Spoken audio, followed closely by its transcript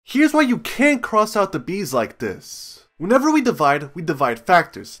Here's why you can't cross out the b's like this. Whenever we divide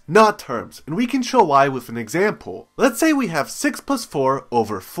factors, not terms, and we can show why with an example. Let's say we have 6 plus 4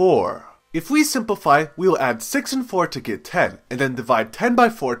 over 4. If we simplify, we will add 6 and 4 to get 10, and then divide 10 by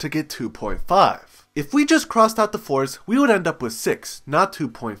 4 to get 2.5. If we just crossed out the 4's, we would end up with 6, not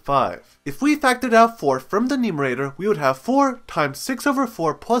 2.5. If we factored out 4 from the numerator, we would have 4 times 6 over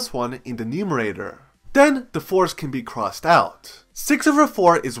 4 plus 1 in the numerator. Then, the 4's can be crossed out. 6 over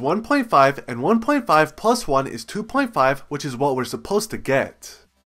 4 is 1.5, and 1.5 plus 1 is 2.5, which is what we're supposed to get.